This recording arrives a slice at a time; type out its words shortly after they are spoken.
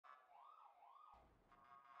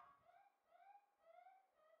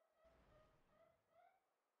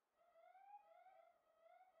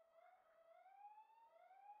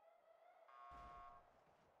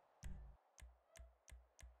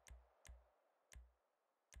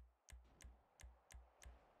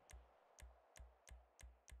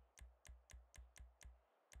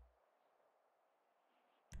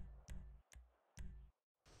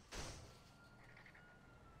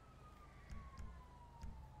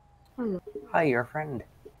Hello. Hi, your friend.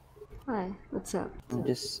 Hi, what's up? I'm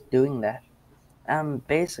just doing that.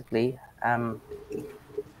 Basically, one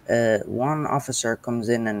officer comes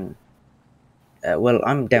in and, well,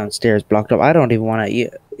 I'm downstairs blocked up. I don't even want to,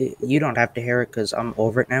 you don't have to hear it because I'm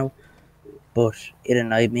over it now, but it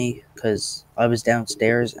annoyed me because I was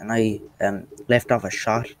downstairs and I, left off a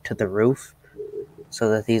shot to the roof so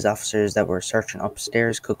that these officers that were searching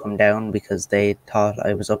upstairs could come down because they thought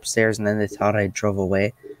I was upstairs and then they thought I drove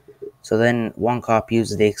away. So then one cop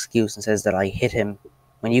uses the excuse and says that I hit him.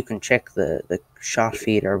 When you can check the shot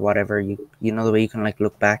feed or whatever, you know the way you can like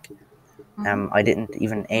look back. I didn't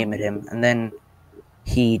even aim at him, and then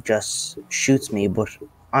he just shoots me. But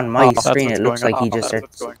on my screen, it looks like he just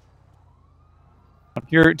starts.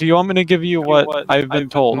 Here, do you want me to give you what I've been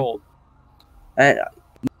told?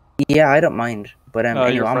 Yeah, I don't mind. But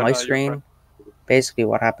anyway, on my Your screen, basically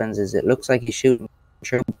what happens is it looks like he's shooting.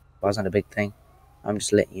 Sure, wasn't a big thing. I'm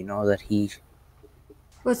just letting you know that he.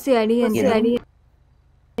 What's the ID and name?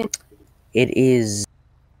 It is.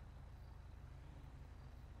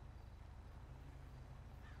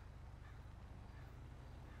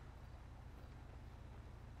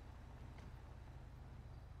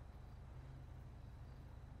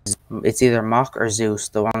 It's either Mock or Zeus.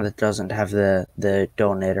 The one that doesn't have the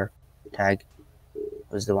donator tag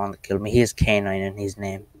was the one that killed me. He has Canine in his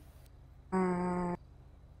name.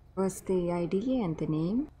 What's the ID and the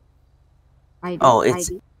name? ID. Oh,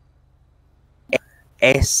 it's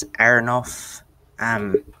S. Arnoff.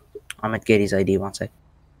 I'm at Getty's ID one sec.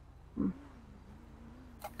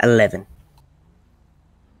 11.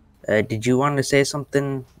 Did you want to say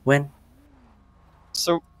something, Win?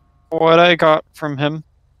 So, what I got from him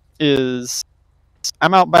is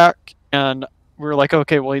I'm out back, and we were like,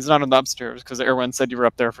 okay, well, he's not in the upstairs because Erwin said you were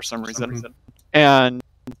up there for some reason. And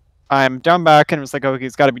I'm down back, and it was like, okay,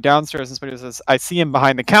 he's got to be downstairs. And somebody says, I see him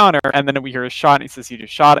behind the counter, and then we hear a shot, and he says, he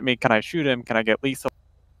just shot at me. Can I shoot him? Can I get lethal?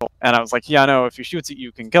 And I was like, yeah, no, if he shoots at you,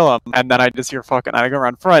 you can kill him. And then I just hear fucking, I go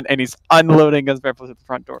around front, and he's unloading his rifle at the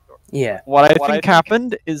front door. Yeah. What I think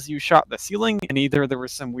happened is you shot the ceiling, and either there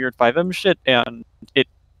was some weird FiveM shit, and it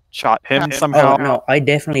shot him somehow. Oh, no, I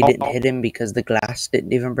definitely didn't hit him because the glass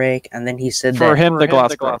didn't even break. And then he said For that... him, the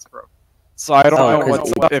glass broke. So I don't know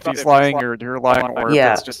if he's lying or you're lying or if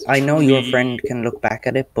it's just... I know your friend can look back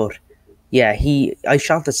at it, but... Yeah, I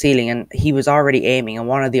shot the ceiling, and he was already aiming, and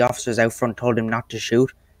one of the officers out front told him not to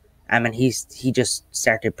shoot. And he just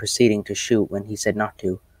started proceeding to shoot when he said not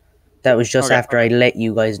to. That was just after I let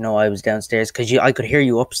you guys know I was downstairs, because I could hear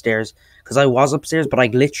you upstairs, because I was upstairs, but I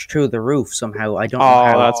glitched through the roof somehow. I don't know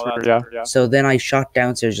how. That's weird, yeah. So then I shot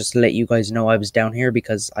downstairs just to let you guys know I was down here,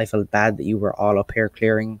 because I felt bad that you were all up here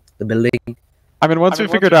clearing the building. I mean, once we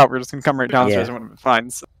figured out, we're just going to come right downstairs and it would have been fine.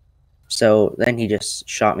 So then he just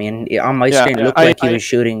shot me, and on my screen it looked like he was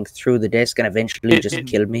shooting through the desk and eventually just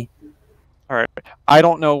killed me. Alright. I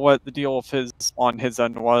don't know what the deal of his on his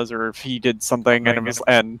end was, or if he did something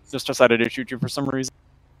and just decided to shoot you for some reason.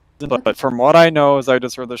 But from what I know is I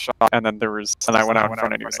just heard the shot, and then I went out in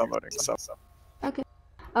front and he was unloading. So. Okay.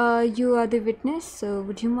 You are the witness, so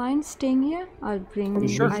would you mind staying here? I'll bring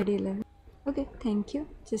the ID level. Okay, thank you.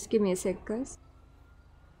 Just give me a sec, guys.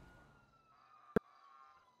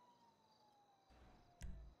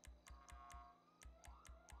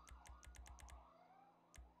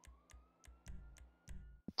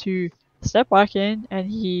 To step back in, and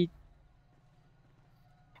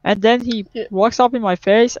then he walks up in my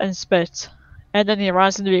face and spits, and then he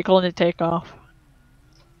runs in the vehicle and they take off.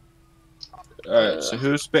 Alright, so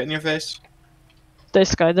who spit in your face?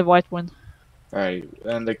 This guy, the white one. Alright,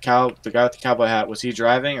 and the guy with the cowboy hat, was he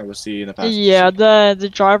driving or was he in the passenger Yeah, seat? the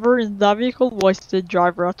driver in that vehicle was the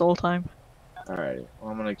driver at all time. Alright, well,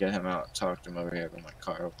 I'm gonna get him out and talk to him over here in my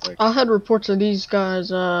car real quick. I had reports of these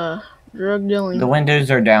guys, drug dealing. The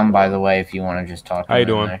windows are down, by the way, if you want to just talk. How you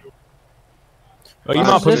doing? There. Oh, you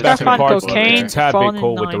might put it back in the car. It's a tad bit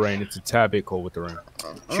cold with the knife. rain. It's a tad bit cold with the rain.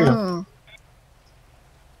 Sure.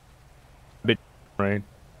 Bit rain.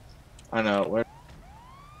 I know, where?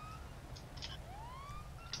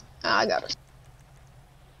 I got it.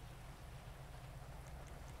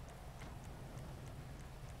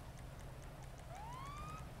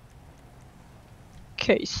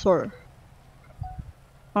 Okay, sir.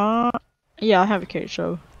 Yeah, I have a case,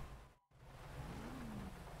 so.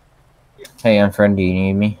 Hey, UrFriend, do you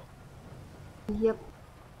need me? Yep.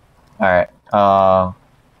 Alright,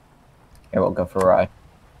 here, we'll go for a ride.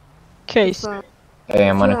 Case. Hey,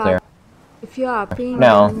 I'm unclear. If you are paying...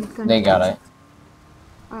 No, they got it.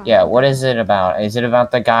 Yeah, what is it about? Is it about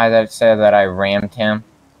the guy that said that I rammed him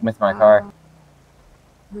with my car?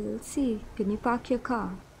 We'll see. Can you park your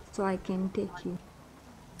car so I can take you?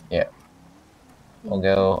 Yeah. We'll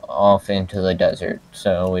go off into the desert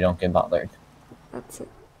so we don't get bothered. That's it.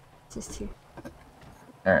 Just here.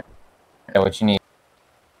 Alright. What you need?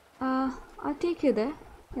 I'll take you there.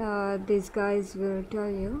 These guys will tell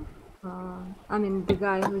you. I mean, the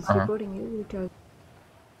guy who's reporting you will tell you.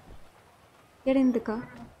 Get in the car.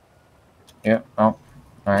 Yeah. Oh.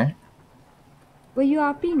 Alright. Were you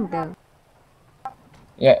RPing though?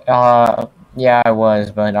 Yeah. Yeah, I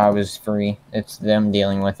was, but I was free. It's them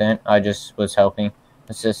dealing with it. I just was helping,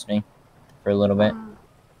 assisting for a little bit.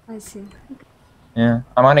 I see. Okay. Yeah.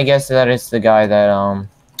 I'm gonna guess that it's the guy that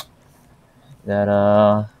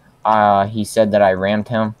he said that I rammed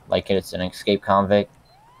him, like it's an escaped convict.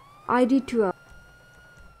 I did too.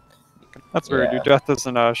 That's weird. Your death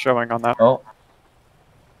isn't showing on that. Oh.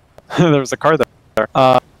 There was a car there.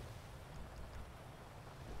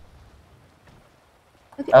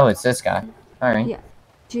 Okay. Oh, it's this guy. Alright. Yeah.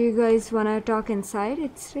 Do you guys wanna talk inside?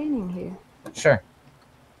 It's raining here. Sure.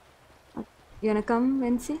 You wanna come,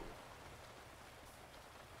 Vinci?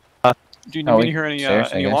 Do you need me to hear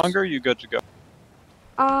any longer? You good to go?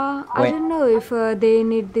 I don't know if they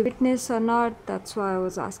need the witness or not. That's why I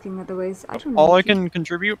was asking. Otherwise, I don't know. All I can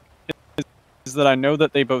contribute is that I know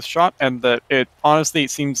that they both shot, and that it honestly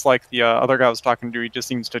seems like the other guy I was talking to, he just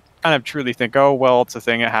seems to kind of truly think, oh well, it's a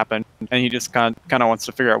thing, it happened, and he just kind of wants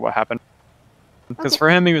to figure out what happened. Because for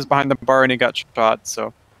him, he was behind the bar and he got shot.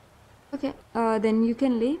 So. Okay. Then you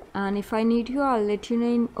can leave, and if I need you, I'll let you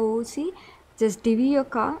know in OOC. Just DV your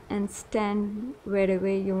car and stand wherever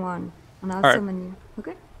you want, and I'll summon you.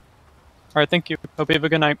 Okay. All right. Thank you. Hope you have a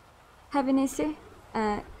good night. Have a nice day.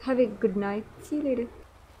 Have a good night. See you later. You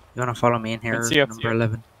wanna follow me in here, number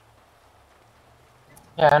 11?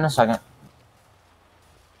 Yeah, in a second.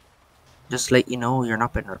 Just let you know, you're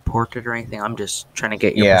not being reported or anything. I'm just trying to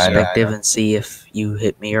get your perspective and see if you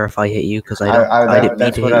hit me or if I hit you, because I didn't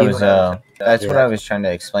mean to hit you. That's what I was trying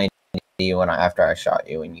to explain to you after I shot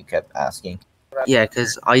you and you kept asking. Yeah,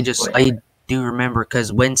 because I do remember,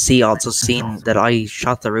 because when C also seen that I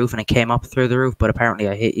shot the roof and it came up through the roof, but apparently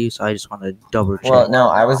I hit you, so I just wanted to double check. Well, no,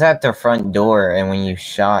 I was at the front door, and when you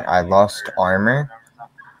shot, I lost armor.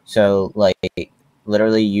 So, like,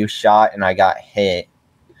 literally you shot and I got hit,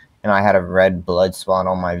 and I had a red blood spot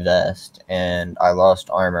on my vest, and I lost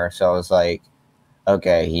armor, so I was like,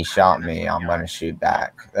 okay, he shot me, I'm gonna shoot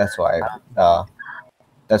back. That's why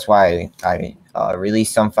I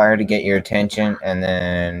released some fire to get your attention, and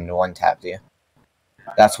then one tapped you.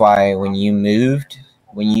 That's why when you moved,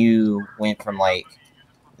 when you went from like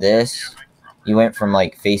this, you went from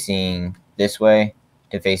like facing this way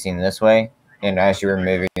to facing this way, and as you were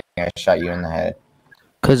moving, I shot you in the head.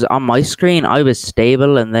 Because on my screen, I was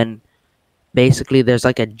stable, and then basically there's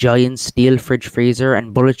like a giant steel fridge freezer,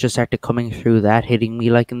 and bullets just started coming through that, hitting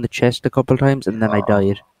me like in the chest a couple times, and then I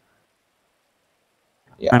died.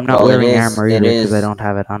 Yeah, I'm not wearing armor either because I don't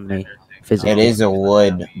have it on me physically. It is a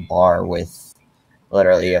wood bar with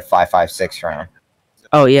literally a 5.56 round.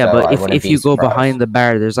 Oh yeah, so but if you go behind the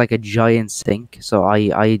bar, there's like a giant sink, so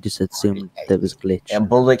I just assumed that was glitch. A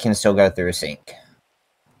bullet can still go through a sink.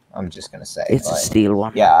 I'm just gonna say it's a steel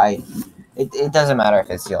one. Yeah, it doesn't matter if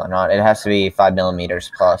it's steel or not. It has to be 5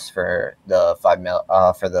 millimeters plus for the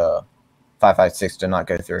 5.56 to not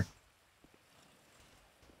go through.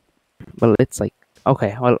 Well, it's like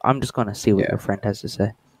okay. Well, I'm just gonna see what your friend has to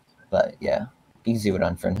say. But yeah, you can see what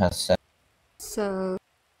UrFriend has to say. So,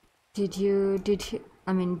 did you get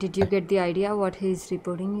the idea what he's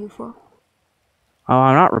reporting you for? Oh,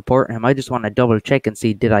 I'm not reporting him. I just want to double check and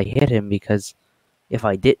see did I hit him, because if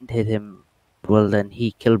I didn't hit him, well then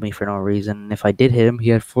he killed me for no reason. And if I did hit him,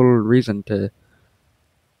 he had full reason to.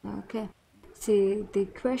 Okay. See, the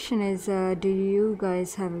question is, do you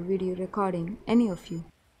guys have a video recording? Any of you?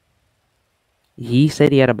 He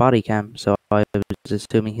said he had a body cam, so I was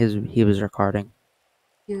assuming he was recording.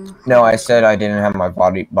 No, I said I didn't have my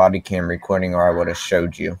body cam recording, or I would have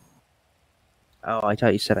showed you. Oh, I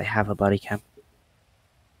thought you said I have a body cam.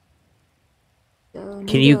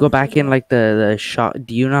 Can you go back in like the shot?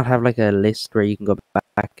 Do you not have like a list where you can go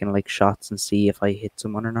back in like shots and see if I hit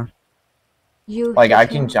someone or not? Like I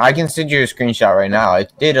can send you a screenshot right now.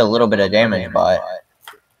 It did a little bit of damage, but.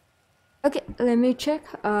 Okay, let me check.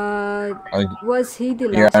 Was he the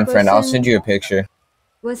Your last friend, person? I'll send you a picture.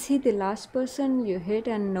 Was he the last person you hit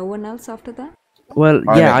and no one else after that? Well,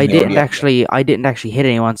 yeah, I didn't actually hit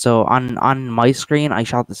anyone. So on my screen, I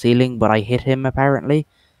shot the ceiling, but I hit him apparently,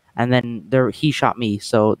 and then he shot me.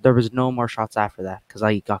 So there was no more shots after that because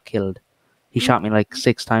I got killed. He shot me like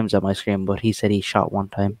 6 times on my screen, but he said he shot 1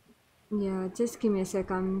 time. Yeah, just give me a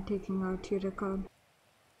sec. I'm taking out your record.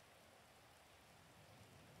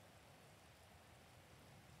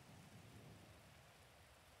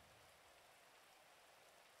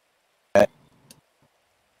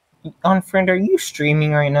 UrFriend, are you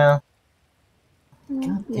streaming right now?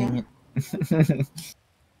 God Yeah. dang it.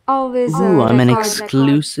 Always Ooh, I'm an record,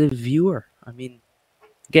 exclusive viewer. I mean,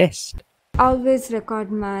 guest. always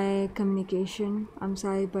record my communication. I'm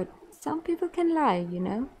sorry, but some people can lie, you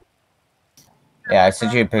know? Yeah, I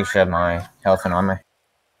sent you a picture of my health and armor.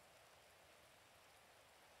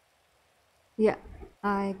 Yeah,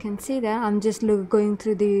 I can see that. I'm just going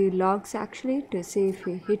through the logs actually to see if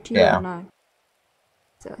he hit you Yeah. or not.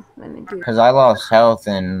 So let me do. Because I lost health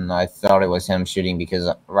and I thought it was him shooting because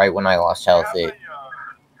right when I lost health,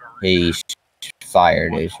 he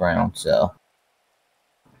fired his round, so.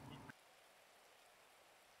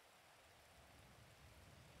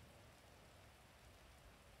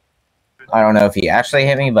 I don't know if he actually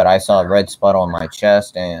hit me, but I saw a red spot on my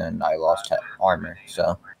chest and I lost armor,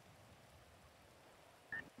 so.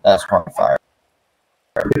 That's part fire.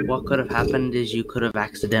 What could have happened is you could have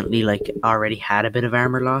accidentally already had a bit of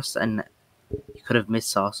armor loss and you could have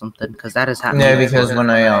missaw something because that has happened. No, because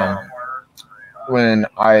when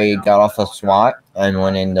I got off of SWAT and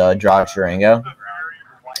went in the Dodge Durango,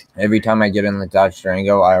 every time I get in the Dodge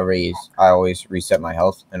Durango, I always reset my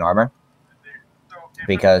health and armor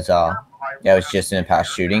because I was just in a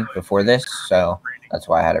past shooting before this, so that's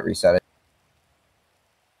why I had it reset.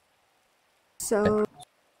 So,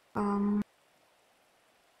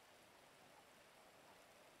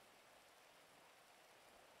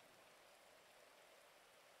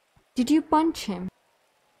 did you punch him?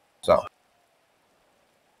 So.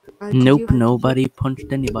 Nope, nobody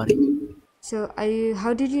punched anybody. So,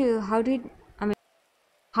 how did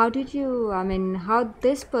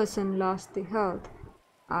this person lost the health?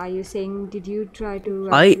 Are you saying, did you try to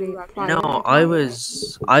actually fire No, at him?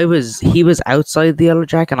 he was outside the Yellow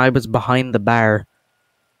Jack and I was behind the bar.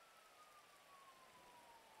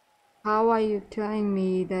 How are you telling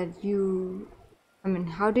me that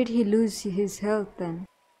how did he lose his health then?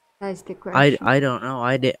 That's the question. I don't know.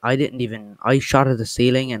 I didn't even. I shot at the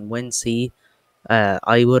ceiling and when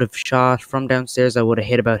I would have shot from downstairs. I would have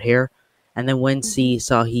hit about here, and then when C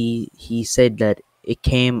saw he said that it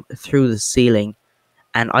came through the ceiling,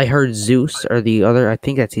 and I heard Zeus or the other. I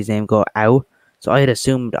think that's his name. Go ow. So I had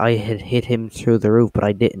assumed I had hit him through the roof, but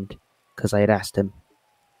I didn't because I had asked him.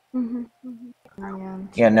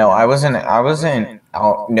 Yeah, no, I wasn't.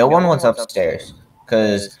 No one was upstairs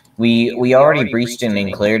because we already breached it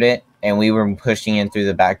and cleared it, and we were pushing in through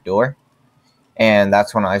the back door, and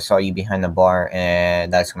that's when I saw you behind the bar,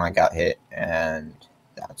 and that's when I got hit, and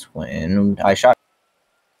that's when I shot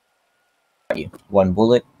you. One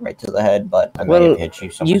bullet right to the head, but I may have hit you.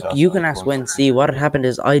 You can ask when C. What had happened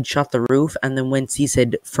is I'd shot the roof, and then when C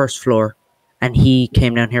said first floor, and he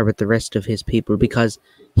came down here with the rest of his people because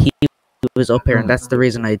he was up here, and that's the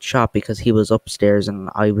reason I'd shot because he was upstairs, and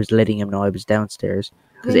I was letting him know I was downstairs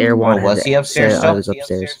because Air1 was he upstairs? I was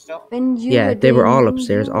upstairs. When They were all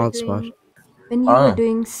upstairs, all spot. When you were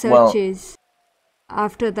doing searches,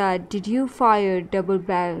 after that, did you fire double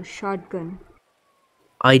barrel shotgun?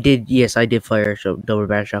 I did, yes, I did fire a double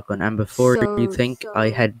barrel shotgun, and before you think,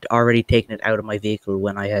 I had already taken it out of my vehicle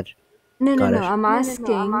when I had No, got it. I'm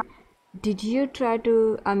asking, did you try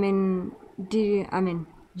to,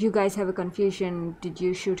 you guys have a confusion, did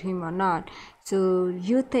you shoot him or not? So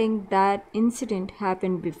you think that incident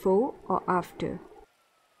happened before or after?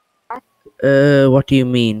 What do you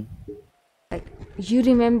mean? Like, you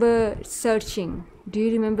remember searching? Do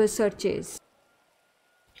you remember searches?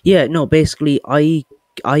 Yeah, no, basically, I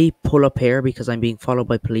pull up here because I'm being followed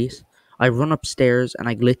by police. I run upstairs and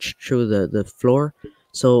I glitch through the floor.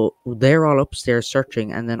 So they're all upstairs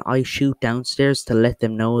searching, and then I shoot downstairs to let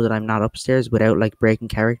them know that I'm not upstairs without breaking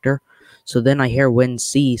character. So then I hear when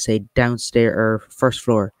C say downstairs or first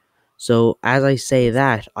floor. So as I say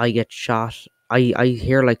that, I get shot. I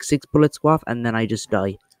hear 6 bullets go off, and then I just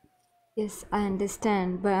die. Yes, I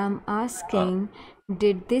understand, but I'm asking,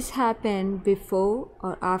 did this happen before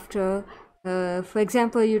or after? For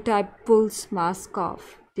example, you type pulls mask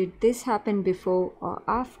off. Did this happen before or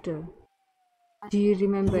after? Do you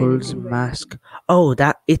remember Pulls anything? mask. Oh,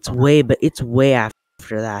 it's way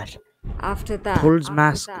after that. After that.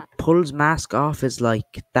 Pulls mask off is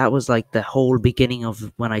that was the whole beginning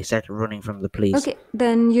of when I started running from the police. Okay,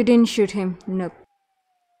 then you didn't shoot him. Nope.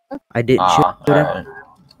 I didn't shoot him.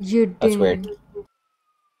 You didn't. That's weird.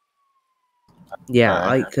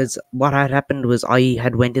 Yeah, because what had happened was I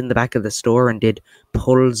had went in the back of the store and did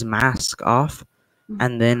Pulls mask off,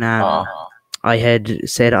 and then I had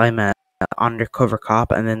said I'm a undercover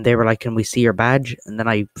cop, and then they were like, "Can we see your badge?" And then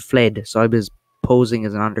I fled, so I was posing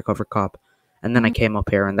as an undercover cop, and then I came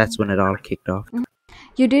up here, and that's when it all kicked off.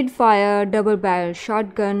 You did fire double barrel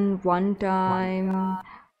shotgun one time.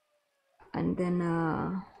 and then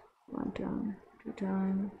one time, two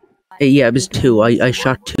time. Yeah, it was two. I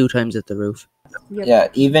shot 2 times at the roof. Yep. Yeah,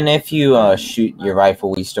 even if you shoot your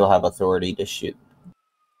rifle, we still have authority to shoot.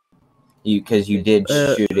 Because you did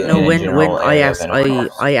shoot it No, in a when general I area asked of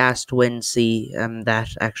intercourse. I asked when C that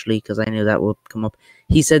actually because I knew that would come up.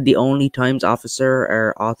 He said the only times officer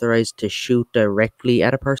are authorized to shoot directly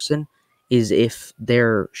at a person is if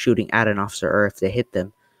they're shooting at an officer or if they hit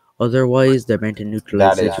them. Otherwise, they're meant to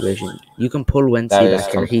neutralize the situation. You can pull when That C is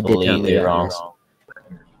back here. He did tell me completely that. wrong. Yes.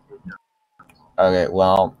 Okay,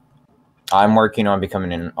 well, I'm working on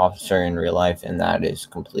becoming an officer in real life, and that is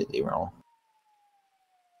completely wrong.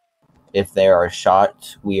 If there are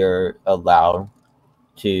shots, we are allowed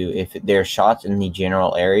to, if there are shots in the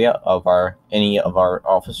general area of any of our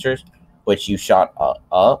officers, which you shot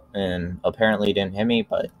up and apparently didn't hit me,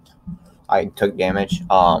 but I took damage.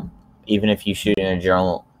 Even if you shoot in a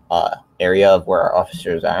general area of where our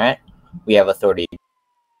officers are at, we have authority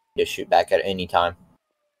to shoot back at any time.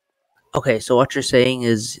 Okay, so what you're saying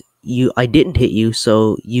is I didn't hit you,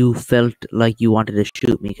 so you felt like you wanted to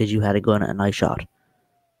shoot me because you had a gun and I shot.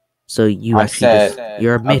 So you I actually said,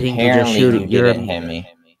 you're admitting to just apparently shooting. you didn't hit me.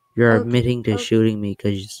 You're Okay, admitting to shooting me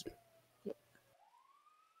because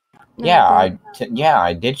no, Yeah, go ahead.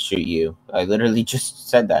 I did shoot you. I literally just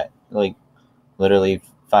said that, like, literally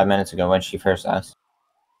 5 minutes ago when she first asked.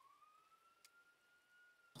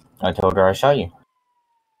 I told her I shot you.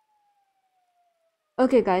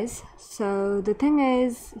 Okay, guys. So the thing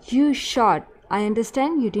is, you shot. I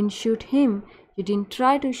understand you didn't shoot him. You didn't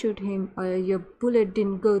try to shoot him, or your bullet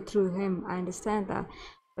didn't go through him. I understand that,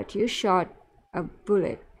 but you shot a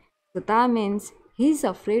bullet. So that means he's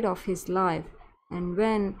afraid of his life, and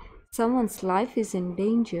when someone's life is in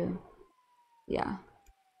danger, yeah,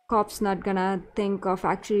 cops not gonna think of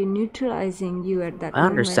actually neutralizing you at that I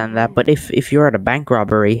moment. understand that. But if you're at a bank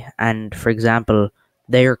robbery and, for example,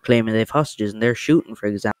 they're claiming they have hostages and they're shooting, for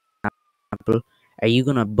example, are you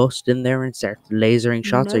gonna bust in there and start lasering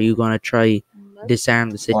shots? Or are Nope. you gonna try disarm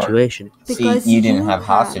the situation? Because See, you didn't have have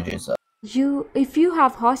hostages though. if you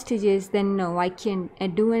have hostages, then no, I can't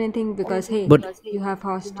do anything because hey, But you have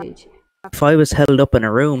hostage. if I was held up in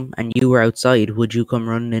a room and you were outside, would you come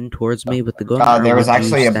running in towards me with the gun, or There was would you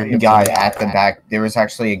actually stand a up guy for me? at the back. There was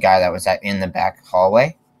actually a guy that was in the back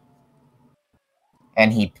hallway,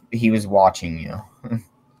 and he was watching you.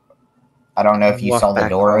 I don't know if you What saw the back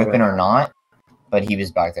door hallway? open or not, but he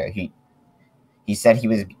was back there. He said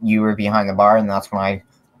you were behind the bar, and that's when I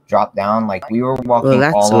dropped down. Like, we were Well, walking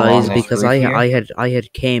that's all along lies this because roof here. I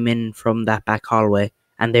had came in from that back hallway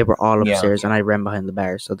and they were all Yeah. upstairs and I ran behind the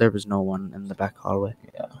bar, so there was no one in the back hallway.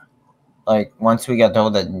 Yeah. Like, once we got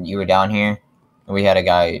told that you were down here, we had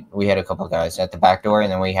a couple guys at the back door,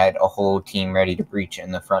 and then we had a whole team ready to breach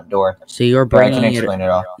in the front door. So you're But I can bringing explain it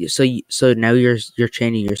all. so now you're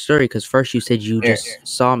changing your story because first you said you Here. just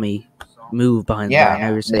saw me move behind the bar.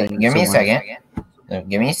 Now you're saying Give me a someone- second.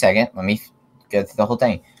 Give me a second. Let me go through the whole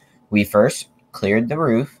thing. We first cleared the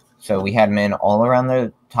roof, so we had men all around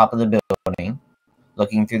the top of the building,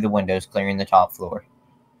 looking through the windows, clearing the top floor.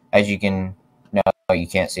 As you can, no, you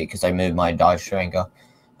can't see because I moved my Dodge Durango.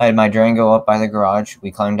 I had my Durango up by the garage.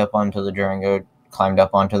 We climbed up onto the Durango, climbed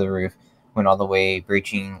up onto the roof, went all the way,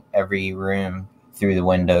 breaching every room through the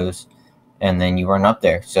windows, and then you weren't up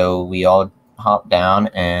there. So we all hopped down,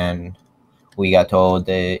 and we got told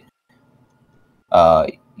that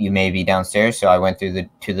you may be downstairs. So I went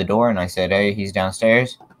to the door, and I said, "Hey, he's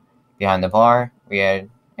downstairs, behind the bar." And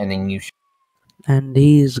then you. And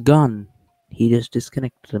he's gone. He just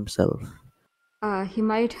disconnected himself. He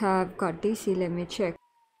might have got DC. Let me check.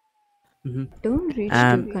 Mhm. Don't reach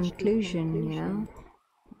to conclusion. You know,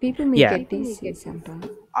 people may Yeah. get DC sometimes.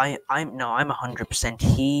 I'm 100%.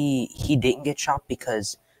 He didn't get shot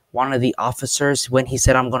because one of the officers, when he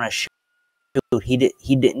said I'm gonna shoot, he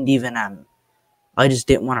didn't even I just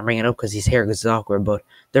didn't want to bring it up because he's here because it's awkward. But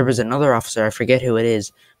there was another officer, I forget who it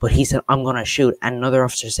is, but he said I'm gonna shoot, and another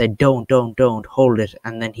officer said don't, hold it,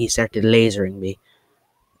 and then he started lasering me.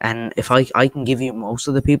 And if I can give you most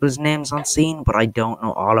of the people's names on scene, but I don't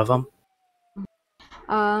know all of them.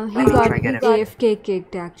 He got AFK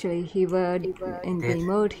kicked actually. He was in the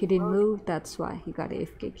mode, he didn't move, that's why he got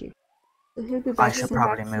AFK kicked. So he'll be back I should soon.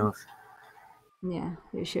 probably move. Yeah,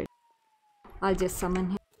 you should. I'll just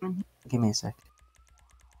summon him. Give me a sec.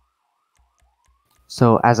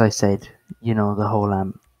 So as I said, you know, the whole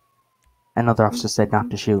another officer said not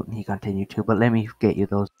to shoot and he continued to, but let me get you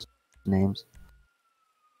those names.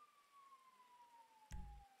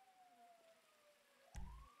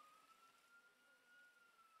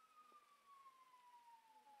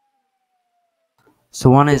 So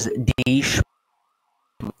one is D.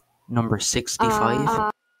 number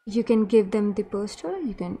 65. You can give them the poster.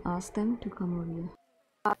 You can ask them to come over here.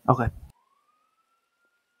 Okay.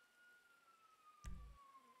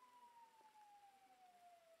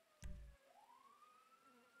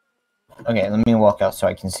 Okay, let me walk out so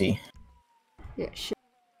I can see. Yeah, sure.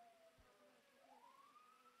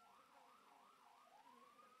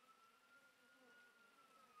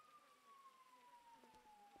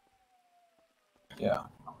 Yeah.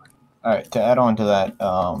 Alright, to add on to that,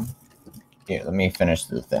 here, let me finish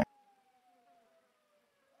the thing.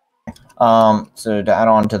 So to add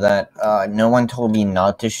on to that, no one told me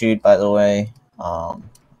not to shoot, by the way.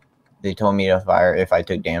 They told me to fire if I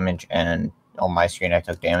took damage, and on my screen I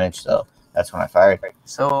took damage, so that's when I fired.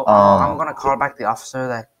 So I'm gonna call back the officer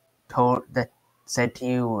that said to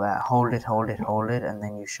you, hold it, and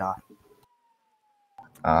then you shot.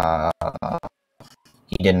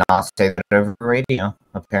 He did not say that over radio,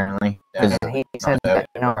 apparently. He said that.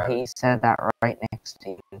 No, he said that right next to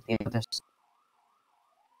you. The other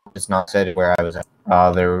It's not said where I was at. I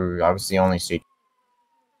was the only student.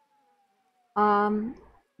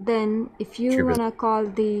 Then if you Troopers. wanna call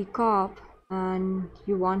the cop and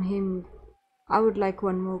you want him, I would like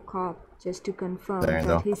one more cop just to confirm There, that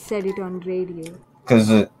though. he said it on radio.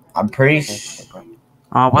 Because I'm pretty sure.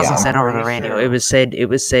 it wasn't Yeah, said I'm over the pretty radio. sure. It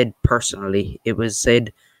was said personally. It was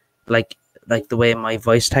said like the way my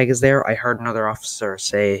voice tag is there. I heard another officer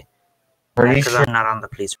say, Pretty because sure. I'm not on the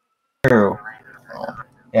police.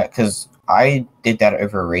 Yeah, because I did that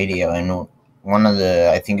over radio, and one of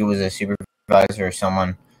I think it was a supervisor or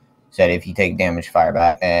someone, said if you take damage, fire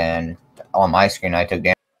back. And on my screen, I took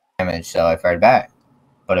damage, so I fired back.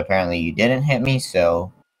 But apparently, you didn't hit me,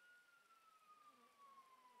 so.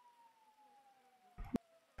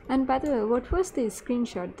 And by the way, what was the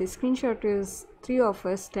screenshot? The screenshot is 3 of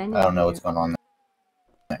us standing I don't know here. what's going on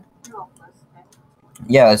there.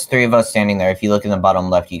 Yeah, it's 3 of us standing there. If you look in the bottom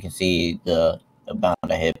left, you can see the amount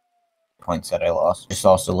of hit points that I lost. Just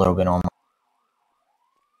lost a little bit on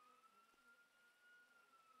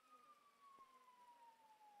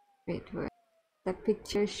Wait, the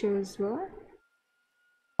picture shows what?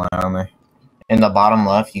 my armor. In the bottom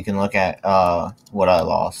left, you can look at what I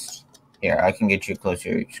lost. Here, I can get you a closer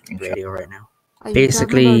screenshot. Radio right now. Are you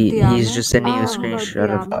Basically, talking about the he's armor? just sending you a Talking about screenshot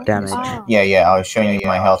the of armor? damage. Yeah, I was showing you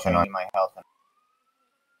my health and armor.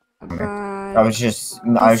 But I was just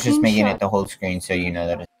making it the whole screen so you know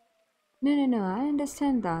that it's. No, I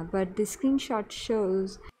understand that, but the screenshot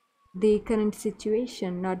shows the current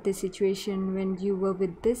situation, not the situation when you were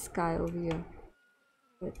with this guy over here.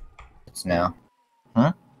 It's now.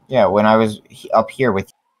 Huh? Yeah, when I was up here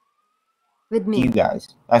with me. you guys.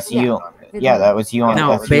 That's Yeah, you. with Yeah, me. that was you on.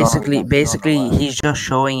 No, that's you on- basically, he's just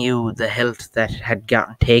showing you the health that had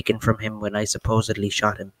gotten taken from him when I supposedly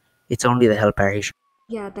shot him. It's only the health bar he shot.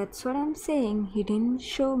 Yeah, that's what I'm saying. He didn't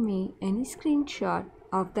show me any screenshot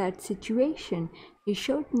of that situation. He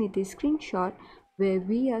showed me the screenshot where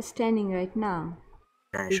we are standing right now.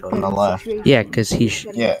 On the left. Yeah, because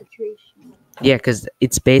Yeah, because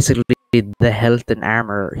it's basically the health and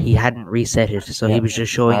armor. He hadn't reset it, so he was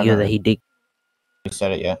just showing you that he did.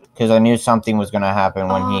 Reset it yet? Because I knew something was gonna happen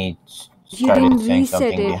when he You started didn't saying reset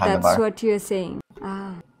something it, behind the that's bar. what you're saying.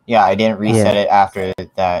 Yeah, I didn't reset Yeah. it after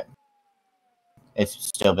that. It's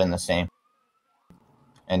still been the same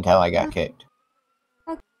until I got kicked.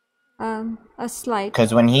 A slight.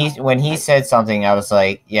 Because when he said something, I was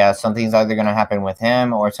like, yeah, something's either gonna happen with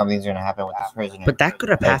him or something's gonna happen with this prisoner. But that could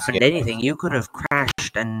have That's happened good. anything. You could have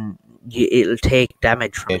crashed and it'll take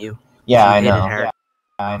damage from you. Yeah, if I you hit it know. hard.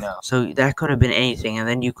 I know. So that could have been anything, and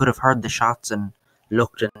then you could have heard the shots and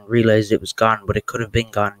looked and realized it was gone, but it could have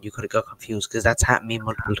been gone. You could have got confused because that's happened to me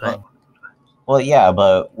multiple times. Well, yeah,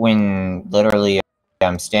 but when literally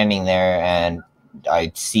I'm standing there and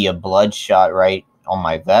I see a bloodshot right on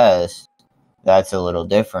my vest, that's a little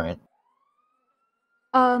different.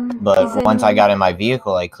 But once I got in my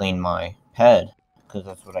vehicle, I cleaned my head because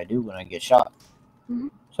that's what I do when I get shot.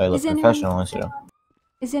 So I look professional instead of.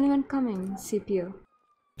 Is anyone coming, CPO?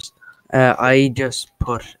 I just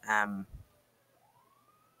put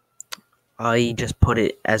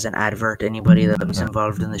it as an advert. Anybody that was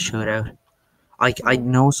involved in the shootout, I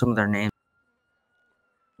know some of their names.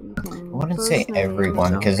 I wouldn't say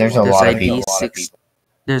everyone because there's a There's lot of ID people.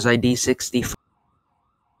 There's ID 60.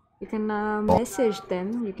 You can message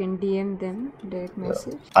them. You can DM them. Direct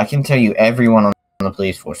message. I can tell you everyone on the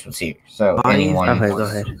police force was here. So anyone. Okay, go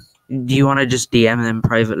ahead. Do you want to just DM them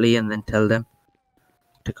privately and then tell them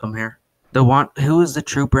to come here? Who is the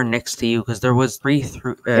trooper next to you? Because there was three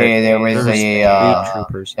troopers. That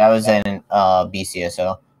was an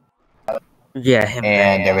BCSO. Yeah, him.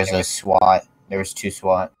 And there was a SWAT. There was 2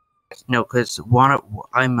 SWAT. No, because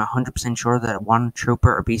I'm 100% sure that one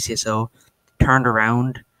trooper or BCSO turned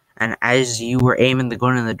around, and as you were aiming the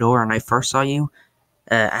gun in the door, and I first saw you,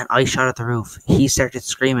 and I shot at the roof. He started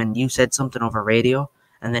screaming. You said something over radio,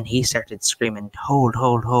 and then he started screaming, "Hold,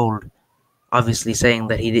 hold, hold!" Obviously saying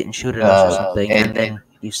that he didn't shoot at us or something. And then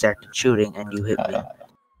you started shooting, and you hit me.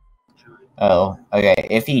 Oh, okay.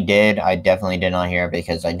 If he did, I definitely did not hear it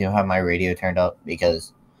because I do have my radio turned up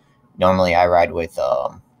because normally I ride with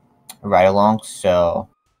ride-alongs, so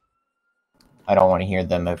I don't want to hear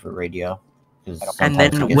them over radio. And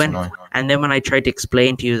then when I tried to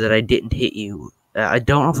explain to you that I didn't hit you, I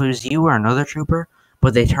don't know if it was you or another trooper,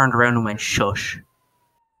 but they turned around and went shush.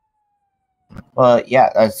 Well, yeah,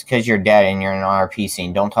 that's because you're dead and you're in an RP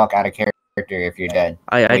scene. Don't talk out of character if you're dead.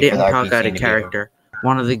 I didn't talk out of character.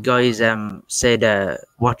 One of the guys said,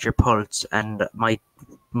 "Watch your pulse," and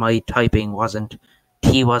my typing wasn't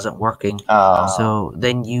working. So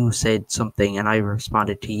then you said something, and I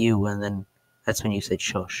responded to you, and then that's when you said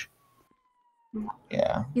shush.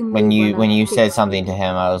 Yeah. When you said something to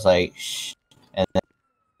him, I was like, shh, and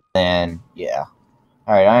then yeah.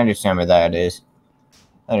 All right, I understand where that is.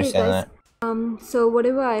 I understand that. So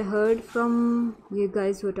whatever I heard from you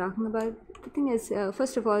guys were talking about, the thing is,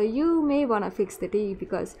 first of all, you may wanna fix the T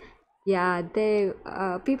because, yeah,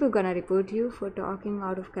 people gonna report you for talking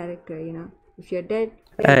out of character. You know, if you're dead.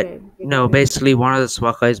 No, basically one of the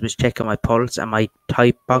SWAT guys was checking my pulse, and my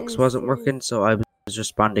type box wasn't working, so I was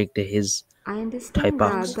responding to his type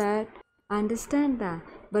box. I understand that,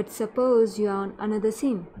 but suppose you're on another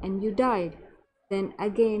scene and you died, then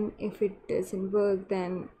again, if it doesn't work,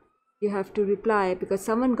 then you have to reply because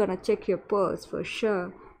someone gonna check your pulse for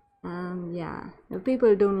sure. Yeah,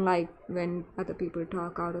 people don't like when other people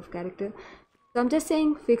talk out of character. So I'm just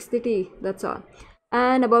saying, fix the T. That's all.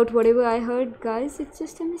 And about whatever I heard, guys, it's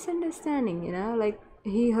just a misunderstanding. You know, like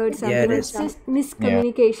he heard something. Yeah, it's just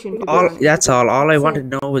miscommunication. Yeah. That's all. All I wanted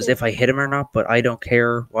to know was if I hit him or not. But I don't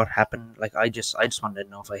care what happened. Like I just wanted to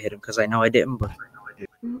know if I hit him because I know I didn't. But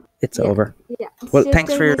it's over. Yeah. Well,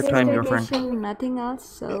 thanks for your time, your friend. Nothing else,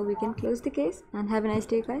 so we can close the case and have a nice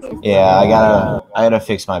day, guys. Yeah, I gotta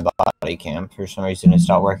fix my body cam. For some reason, it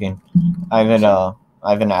stopped working. I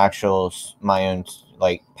have an actual my own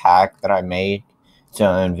like pack that I made. It's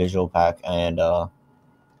my own visual pack, and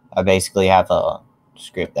I basically have a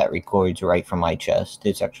script that records right from my chest.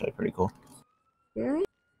 It's actually pretty cool. Really?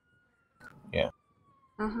 Yeah.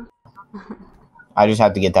 I just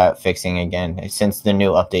have to get that fixing again since the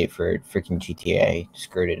new update for freaking GTA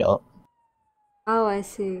screwed it up. Oh, I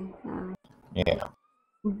see. Yeah.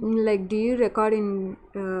 Like, do you record in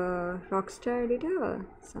Rockstar Editor or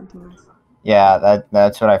something else? Yeah,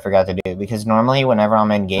 that's what I forgot to do because normally whenever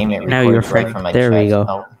I'm in game, it records right from my chest. There we go.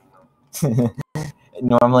 Oh.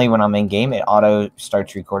 Normally when I'm in game, it auto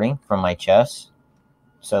starts recording from my chest.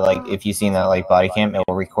 So like, if you seen that like body cam, it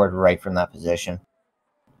will record right from that position.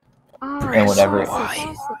 And whatever.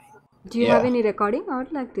 Do you have any recording? I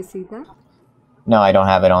would like to see that. No, I don't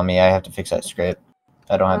have it on me. I have to fix that script.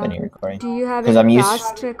 I don't have any recording. Do you have any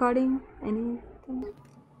past recording? Anything?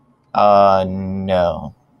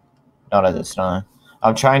 No. Not at this time.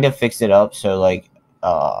 I'm trying to fix it up so like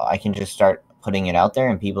I can just start putting it out there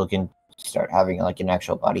and people can start having like an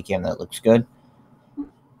actual body cam that looks good.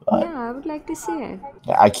 But yeah, I would like to see it.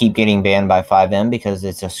 I keep getting banned by FiveM because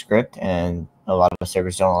it's a script and a lot of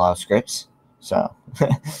servers don't allow scripts. So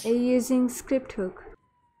are you using script hook?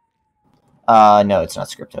 No, it's not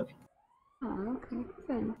script hook. Oh, okay.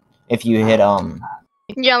 Fine. If you hit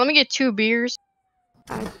Yeah, let me get 2 beers.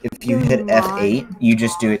 If you hit F8, you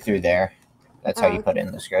just do it through there. That's how you put it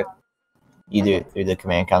in the script. You do it through the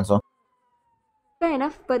command console. Fair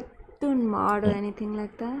enough, but don't mod or anything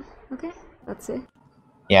like that. Okay, that's it.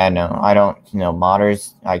 Yeah, no, I don't.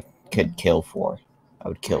 Modders, I could kill for. I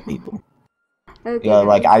would kill people. Okay, yeah,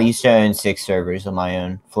 like I used to own 6 servers of my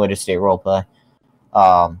own, Florida State Roleplay.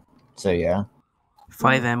 So yeah.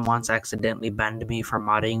 FiveM once accidentally banned me for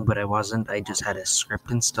modding, but I wasn't. I just had a script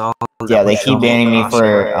installed. Yeah, they keep banning me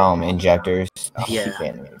for injectors. Yeah,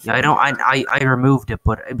 I don't. I removed it,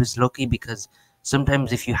 but it was lucky because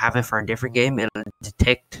sometimes if you have it for a different game, it'll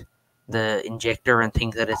detect the injector and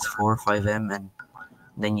think that it's for FiveM, and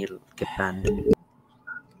then you'll get banned.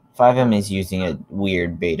 FiveM is using a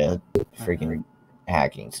weird beta freaking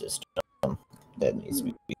hacking system that needs to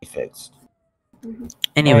be fixed.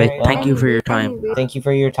 Anyway, thank you for your time. Thank you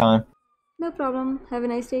for your time. No problem. Have a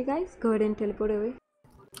nice day, guys. Go ahead and teleport away.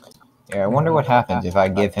 Yeah, I wonder what happens if I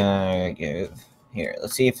give him... Here,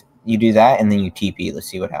 let's see if you do that and then you TP. Let's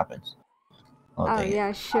see what happens. Oh,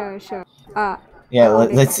 yeah, sure. Yeah,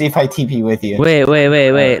 let's see if I TP with you. Wait.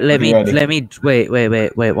 Let be ready.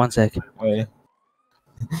 wait. 1 sec. Wait.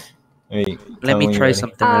 Wait. Let me try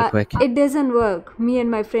something real quick. It doesn't work. Me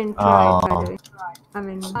and my friend tried, by the way. I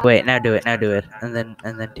mean, Wait, now do it, and then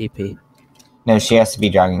TP. No, she has to be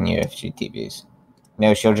dragging you if she TPs.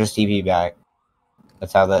 No, she'll just TP back.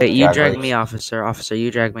 That's how that. Wait, you drag works. me, officer. Officer,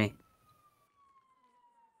 you drag me.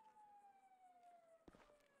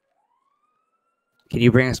 Can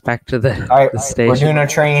you bring us back to the, Alright, the station? we're doing a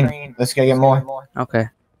train. Let's go get more. Okay.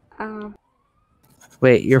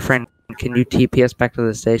 Wait, your friend, can you TP us back to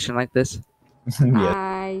the station like this?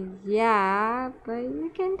 yeah, but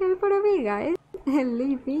you can teleport away, guys.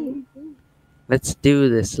 Leave me. Let's do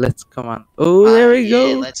this. Let's come on. Oh, there we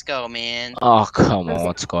go. Let's go, man. Oh, come on.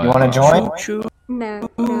 What's going on? You want to join? No.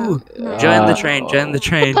 Join the train. Join the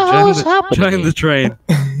train. Join the train.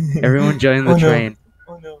 Everyone join the train.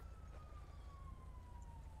 Oh no.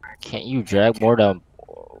 Can't you drag more than...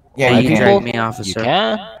 Yeah, you can can. drag me, You officer.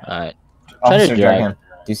 can? Alright. Officer, drag. drag him.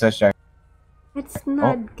 Do such drag. Let's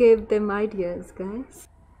not give them ideas, guys.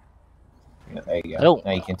 Yeah, there you I go. don't-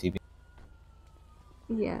 Now you can TP.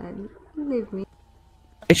 Yeah, leave me.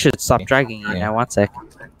 I should stop dragging you now. 1 sec.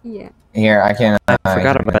 Yeah. Here, I can. I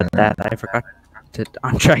forgot about that. I forgot to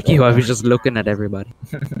untrack you. I was just looking at everybody.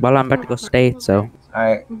 Well, I'm about to go state, so.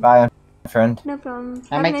 Alright, bye, friend. No problem.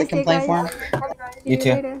 Can I make the complaint form? You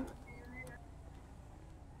too. Later.